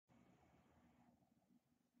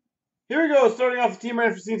Here we go. Starting off the team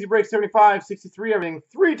rank for C&C break 75, 63, everything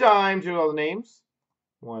 3 times. Here's all the names.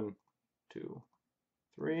 1, 2,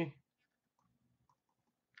 3.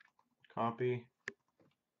 Copy.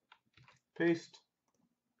 Paste.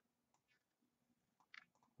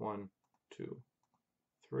 1, 2,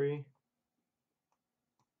 3.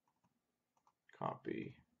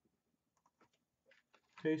 Copy.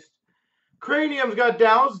 Paste. Cranium's got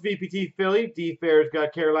Dallas, VPT Philly, D-Fair's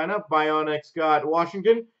got Carolina, Bionics got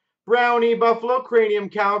Washington, Brownie Buffalo, Cranium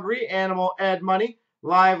Calgary, Animal Ed Money,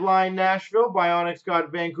 Liveline Nashville, Bionics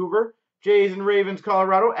got Vancouver, Jays and Ravens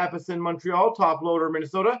Colorado, Epicin Montreal, Top Loader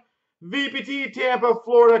Minnesota, VPT Tampa,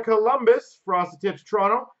 Florida, Columbus, Frosted Tips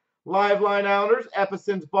Toronto, Liveline Islanders,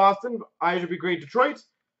 Epicin's Boston, Eyes Be Great Detroit,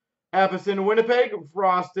 Epicin Winnipeg,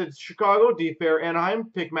 Frosted Chicago, D-Fair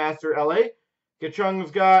Anaheim, Pickmaster LA,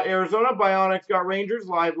 Kachung's got Arizona, Bionics got Rangers,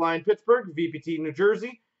 Liveline Pittsburgh, VPT New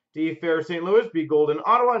Jersey, D-Fair St. Louis, B Golden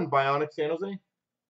Ottawa, and Bionics San Jose.